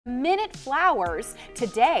Minute flowers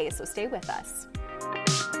today, so stay with us.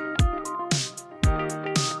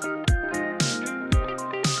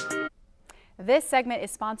 This segment is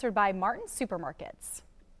sponsored by Martin's Supermarkets.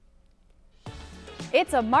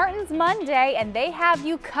 It's a Martin's Monday, and they have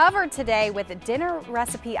you covered today with dinner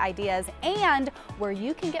recipe ideas and where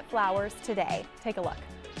you can get flowers today. Take a look.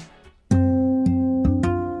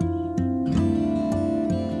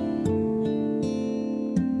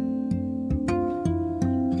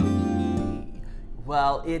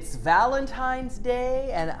 Well, it's Valentine's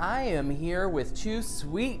Day, and I am here with two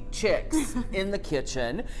sweet chicks in the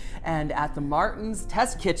kitchen and at the Martin's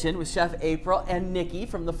Test Kitchen with Chef April and Nicky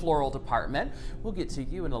from the floral department. We'll get to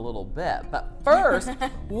you in a little bit, but first,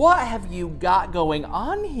 what have you got going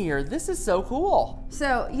on here? This is so cool.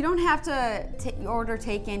 So you don't have to order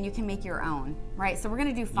takein, you can make your own, right? So we're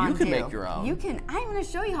gonna do fondue. You can make your own. You can, I'm gonna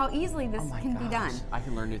show you how easily this can be done. I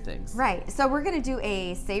can learn new things. Right, so we're gonna do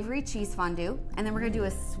a savory cheese fondue, and then we're gonna do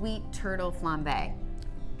a sweet turtle flambé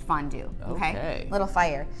fondue, okay? Little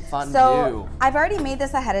fire. Fondue. So I've already made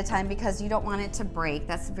this ahead of time because you don't want it to break.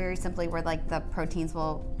 That's very simply where like the proteins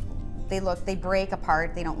will, they break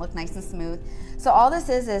apart, they don't look nice and smooth. So all this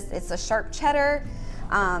is it's a sharp cheddar,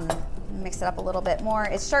 mix it up a little bit more.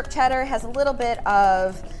 It's sharp cheddar, has a little bit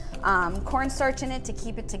of cornstarch in it to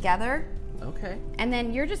keep it together. Okay. And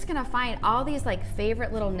then you're just gonna find all these like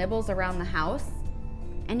favorite little nibbles around the house,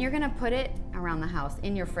 and you're gonna put it around the house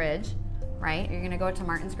in your fridge, right? You're gonna go to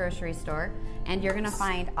Martin's grocery store, and you're gonna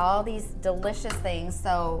find all these delicious things.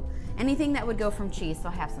 So anything that would go from cheese. So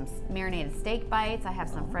I have some marinated steak bites, I have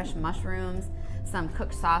some fresh mushrooms, some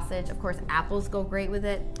cooked sausage. Of course, apples go great with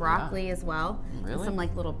it, broccoli as well. Really? And some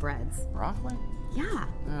like little breads. Broccoli? Yeah.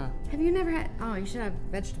 Have you never had, oh, you should have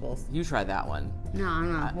vegetables. You try that one.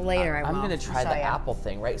 No, well, later I will. I'm gonna try the apple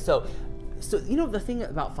thing, right? So you know, the thing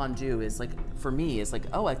about fondue is like, for me, is like,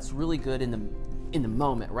 oh, it's really good in the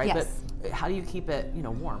moment, right? Yes. But how do you keep it, you know,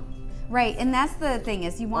 warm? Right, and that's the thing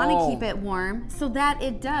is you want to keep it warm so that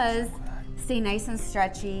it does stay nice and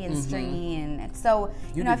stretchy and stringy, and so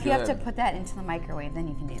you know if you have to put that into the microwave, then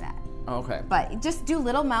you can do that. Okay. But just do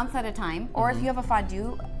little amounts at a time, or if you have a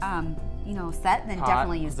fondue, you know, set, then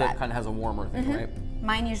definitely use that. That kind of has a warmer thing, right?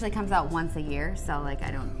 Mine usually comes out once a year, so like I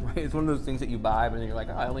don't. Right, it's one of those things that you buy, but then you're like,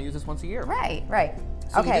 oh, I only use this once a year. Right, right.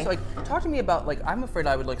 So okay. you just, like, talk to me about, like, I'm afraid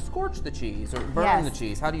I would like scorch the cheese or burn the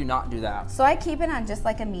cheese. How do you not do that? So I keep it on just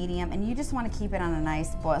like a medium, and you just want to keep it on a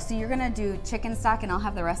nice boil. So you're gonna do chicken stock, and I'll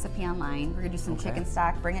have the recipe online. We're gonna do some chicken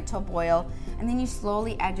stock, bring it to a boil, and then you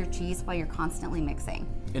slowly add your cheese while you're constantly mixing.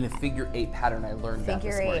 In a figure-8 pattern, I learned that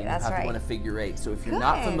this morning. That's you have to want a figure-8. So if you're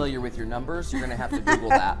not familiar with your numbers, you're gonna have to Google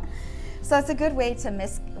that. So it's a good way to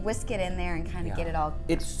whisk it in there and kind of get it all.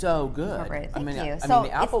 It's so good. Thank you. So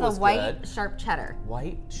the apple it's the white sharp cheddar.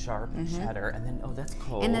 White sharp cheddar, and then that's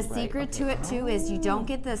cold. And the secret to it too is you don't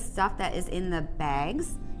get the stuff that is in the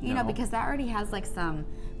bags, you know, because that already has like some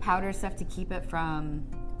powder stuff to keep it from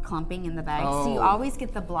clumping in the bag. So you always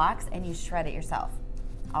get the blocks and you shred it yourself.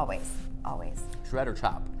 Always, always. Shred or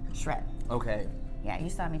chop? Shred. Okay. Yeah,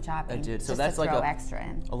 you saw me chopping. I did. So just that's to like throw extra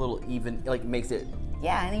in. A little even, like makes it.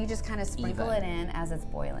 Yeah, and then you just kind of sprinkle it in as it's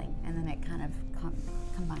boiling, and then it kind of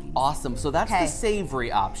combines. Awesome. So that's the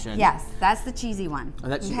savory option. Yes, that's the cheesy one.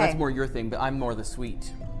 And that's more your thing, but I'm more the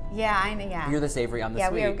sweet. Yeah, I know. Yeah. You're the savory. I'm the sweet.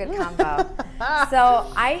 Yeah, we have a good combo.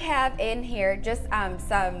 So I have in here just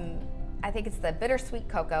some. I think it's the bittersweet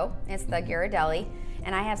cocoa. It's the Ghirardelli,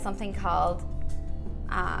 and I have something called.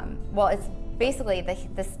 Well, it's basically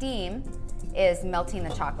the steam is melting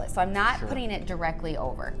the chocolate. So I'm not putting it directly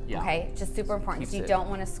over, okay? Just super important. So you don't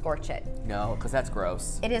want to scorch it. No, because that's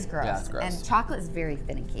gross. It is gross. Yeah, it's gross. And chocolate is very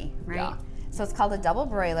finicky, right? Yeah. So it's called a double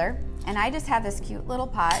broiler. And I just have this cute little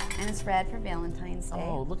pot, and it's red for Valentine's Day.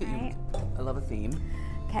 Oh, look at you. I love a theme.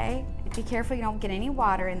 Okay, be careful you don't get any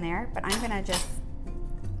water in there, but I'm gonna just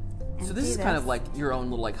So this is kind of like your own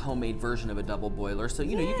little like homemade version of a double boiler. So,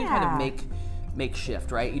 you know, you can kind of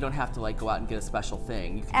makeshift, right? You don't have to like go out and get a special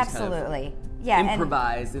thing. You can just kind of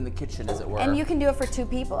improvise in the kitchen, as it were. And you can do it for 2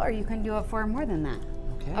 people, or you can do it for more than that.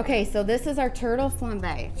 Okay, so this is our turtle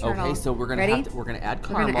flambé. Okay, so we're gonna we're gonna add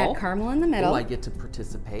caramel. We're gonna add caramel in the middle. Oh, I get to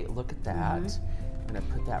participate. Look at that. I'm gonna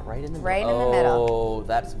put that right in the middle. Right in the middle. Oh,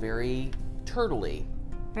 that's very turtley.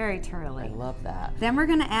 Very turtley. I love that. Then we're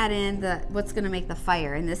gonna add in what's gonna make the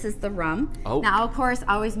fire, and this is the rum. Oh. Now, of course,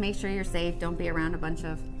 always make sure you're safe. Don't be around a bunch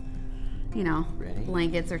of, you know,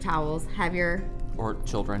 blankets or towels. Have your or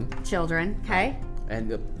children. Children, okay.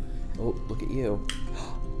 And oh, look at you.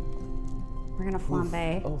 We're gonna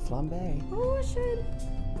flambe. Oh, flambe. Oh, it should.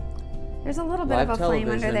 There's a little bit of a flame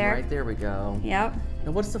under there. Right there we go. Yep.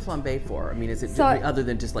 And what's the flambé for? I mean, is it So- other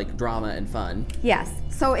than just like drama and fun? Yes.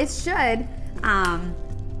 So it should.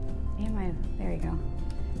 There you go.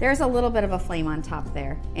 There's a little bit of a flame on top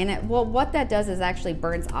there, and what that does is actually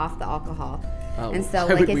burns off the alcohol. Oh, and so,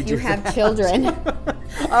 why like, would we if you do have that? children,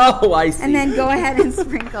 Oh, I see. and then go ahead and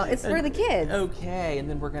sprinkle. It's for the kids. Okay, and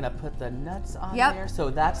then we're gonna put the nuts on Yep. there. So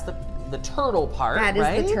that's the turtle part, That is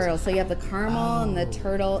right? the turtle. So you have the caramel and the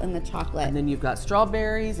turtle and the chocolate. And then you've got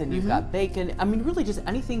strawberries and you've got bacon. I mean, really just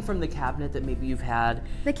anything from the cabinet that maybe you've had.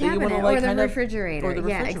 The that you wanna, cabinet like, or the kind of- refrigerator. Or the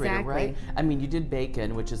Yeah, refrigerator, exactly. right? I mean, you did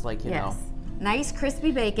bacon, which is like, you know. Yes. Nice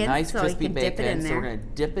crispy bacon. Nice so crispy you can bacon. dip it in there. So we're gonna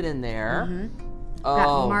dip it in there.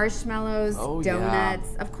 Got marshmallows, Oh, yeah. donuts.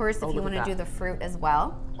 Of course, if Oh, you look want at to do that. the fruit as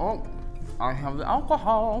well. Oh, I have the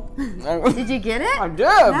alcohol. Did you get it? I did.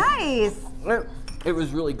 Nice. It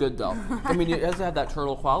was really good though. I mean, it has to have that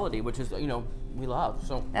turtle quality, which is, you know, we love.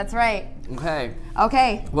 So, That's right. okay.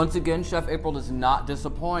 Okay. Once again, Chef April does not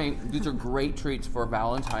disappoint. These are great treats for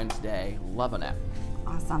Valentine's Day. Loving it.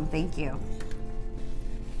 Awesome. Thank you.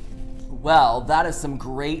 Well, that is some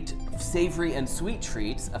great savory and sweet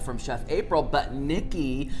treats from Chef April. But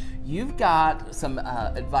Nikki, you've got some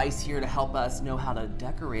advice here to help us know how to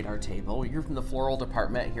decorate our table. You're from the floral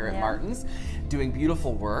department here at Martin's, doing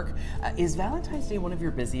beautiful work. Is Valentine's Day one of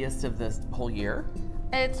your busiest of this whole year?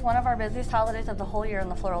 It's one of our busiest holidays of the whole year in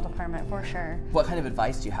the floral department, for sure. What kind of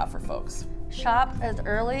advice do you have for folks? Shop as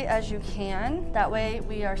early as you can. That way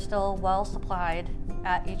we are still well supplied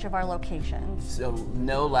at each of our locations. So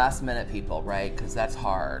no last minute people, right? Because that's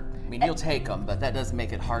hard. I mean, you'll take them, but that does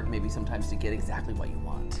make it hard maybe sometimes to get exactly what you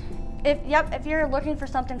want. If you're looking for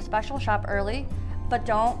something special, shop early, but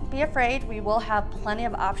don't be afraid. We will have plenty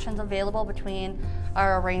of options available between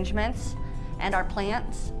our arrangements and our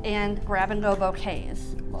plants and grab and go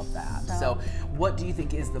bouquets. Love that. So what do you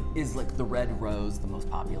think is like the red rose the most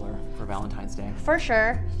popular for Valentine's Day? For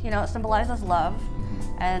sure, you know, it symbolizes love,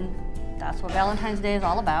 and that's what Valentine's Day is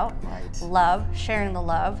all about. Right. Love, sharing the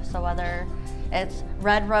love. So whether it's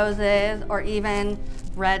red roses or even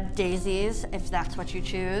red daisies, if that's what you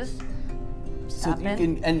choose. So you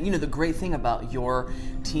can, and you know, the great thing about your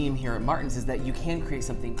team here at Martin's is that you can create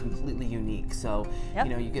something completely unique. So, you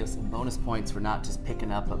know, you get some bonus points for not just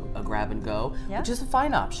picking up a grab and go, which is a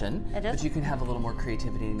fine option. It is. But you can have a little more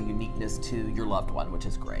creativity and uniqueness to your loved one, which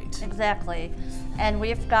is great. Exactly. And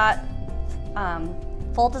we've got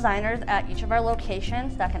full designers at each of our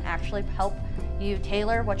locations that can actually help you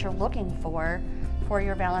tailor what you're looking for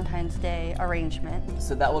your Valentine's Day arrangement.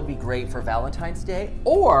 So that would be great for Valentine's Day,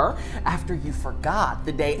 or after you forgot,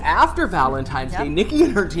 the day after Valentine's Day, Nikki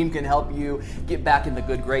and her team can help you get back in the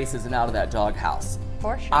good graces and out of that doghouse.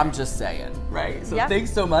 For sure. I'm just saying, right? So Yeah.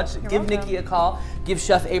 thanks so much. Give welcome. Nikki a call. Give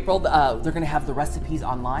Chef April, they're gonna have the recipes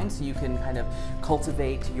online so you can kind of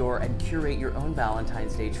cultivate and curate your own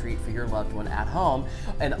Valentine's Day treat for your loved one at home.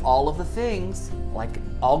 And all of the things, like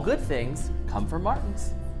all good things, come from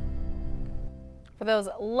Martin's. For those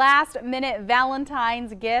last-minute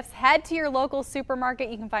Valentine's gifts, head to your local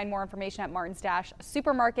supermarket. You can find more information at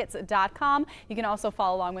martins-supermarkets.com. You can also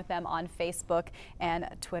follow along with them on Facebook and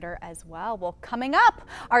Twitter as well. Well, coming up,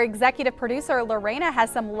 our executive producer, Lorena,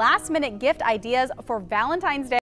 has some last-minute gift ideas for Valentine's Day.